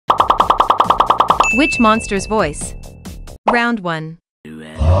Which monster's voice? Round 1.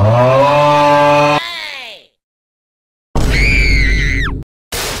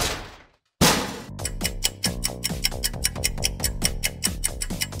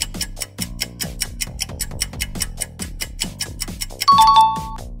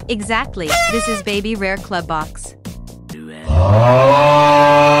 Exactly, this is Baby Rare Clubbox.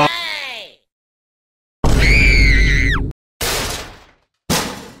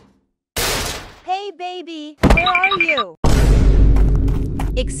 Hey baby, where are you?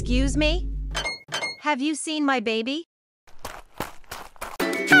 Excuse me? Have you seen my baby?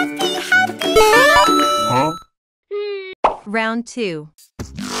 Huh? Round 2.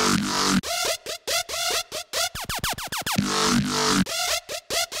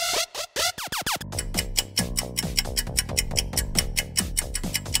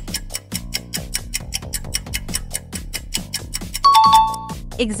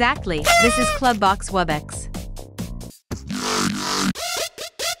 Exactly, this is Clubbox Wubbox.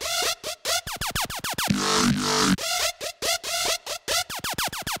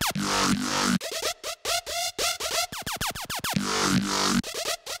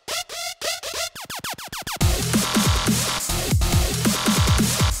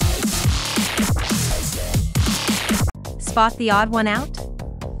 Spot the odd one out?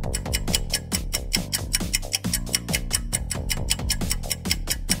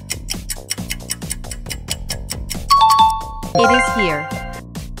 It is here.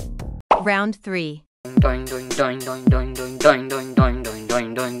 Round 3.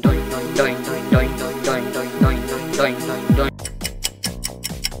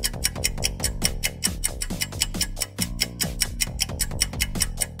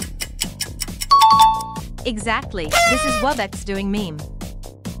 Exactly, this is Wubbox doing meme.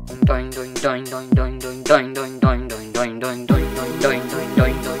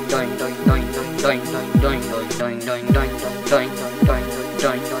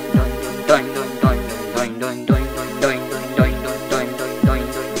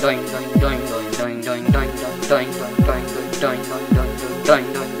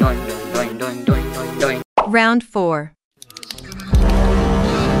 Round 4.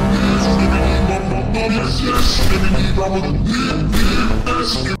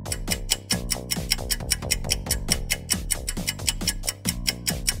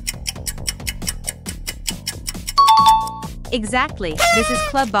 Exactly, this is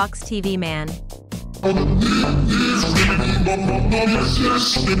Clubbox TV Man.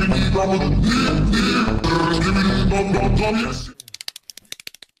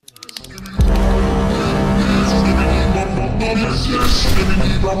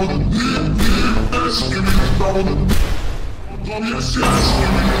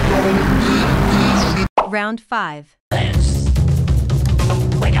 Round 5.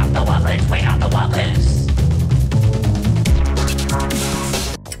 Wake up the Wublins, wake up the Wublins.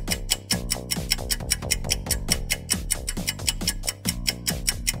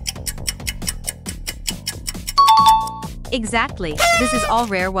 Exactly, this is all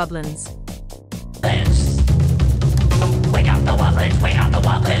rare Wublins. Wake up the Wublins, wake up the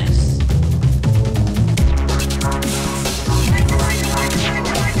Wublins.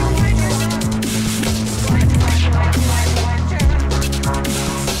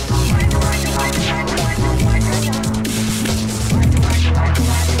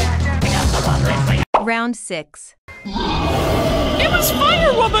 Round 6. It was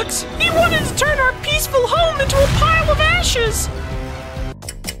fire, Wubbox! He wanted to turn our peaceful home into a pile of ashes!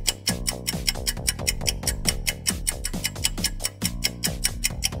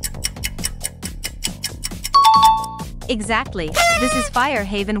 Exactly, this is Fire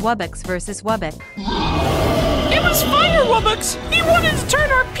Haven Wubbox versus Wubbox. It was fire, Wubbox! He wanted to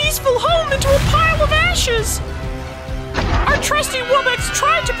turn our peaceful home into a pile of ashes! Our trusty Wubbox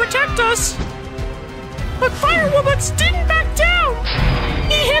tried to protect us! But Fire Wubbox didn't back down!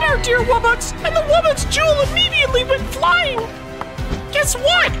 He hit our dear Wubbox, and the Wubbox jewel immediately went flying! Guess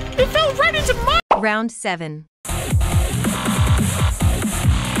what? It fell right into my— Round 7.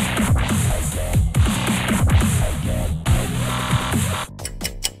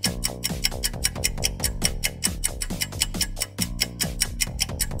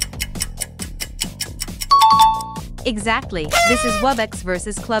 Exactly, this is Wubbox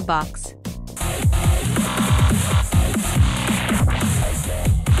versus Clubbox.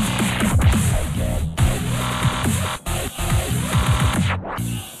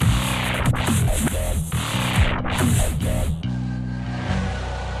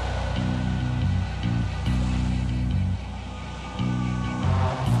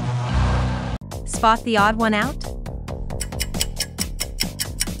 Spot the odd one out?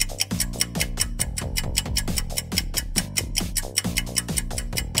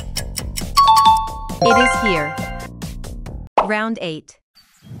 It is here. Round 8.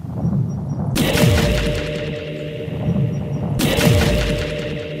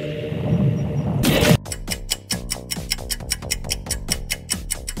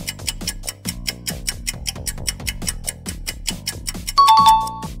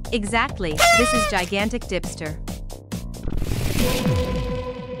 Exactly, this is gigantic Dipster.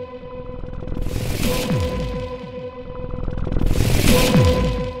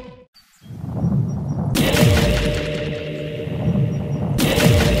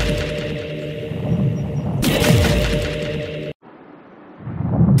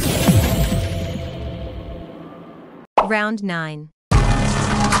 Round 9.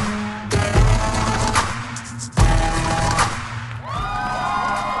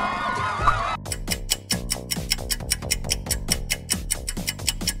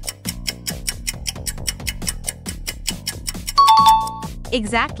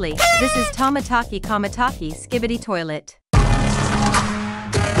 Exactly, this is Tamataki Chamataki Skibidi toilet.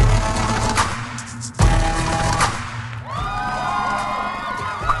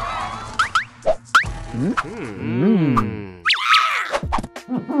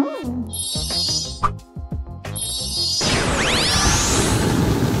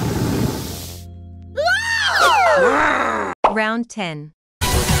 Round 10.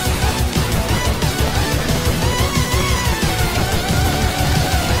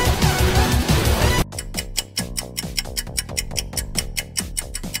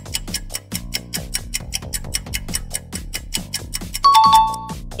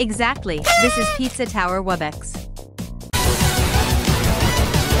 Exactly, this is Pizza Tower Wubbox.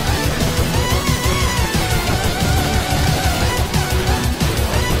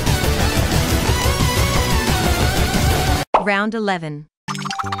 Round 11.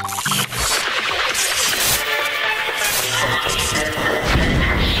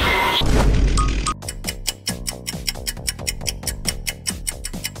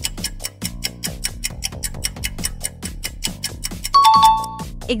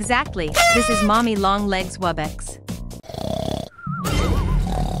 Exactly, this is Mommy Long Legs Wubbox.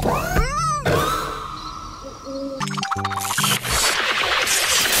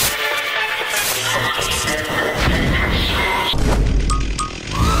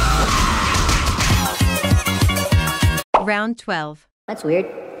 Round 12. That's weird.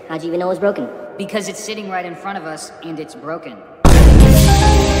 How'd you even know it was broken? Because it's sitting right in front of us, and it's broken.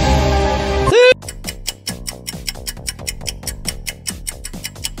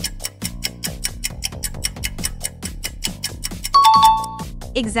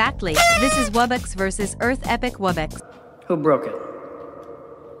 Exactly, this is Wubbox versus Earth Epic Wubbox. Who broke it?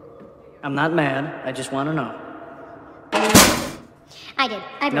 I'm not mad, I just want to know. I did.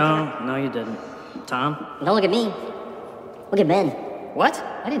 I broke it. No, you didn't. Tom? Don't look at me. Look at Ben. What?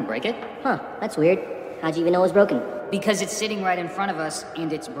 I didn't break it. Huh, that's weird. How'd you even know it was broken? Because it's sitting right in front of us,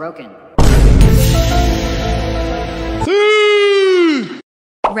 and it's broken.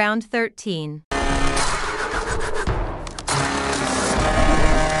 Round 13.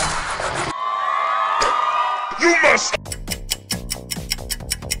 You must!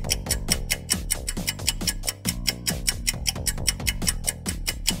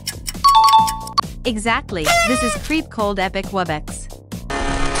 Exactly, this is Creep Cold Epic Wubbox.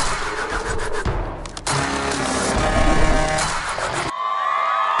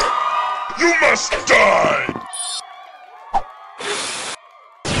 You must die!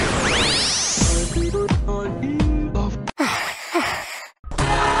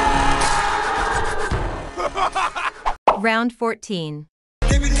 Round 14.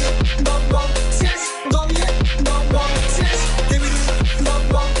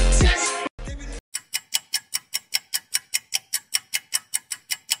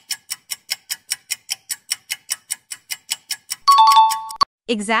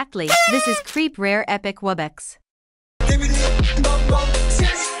 Exactly, this is Creep Rare Epic Wubbox.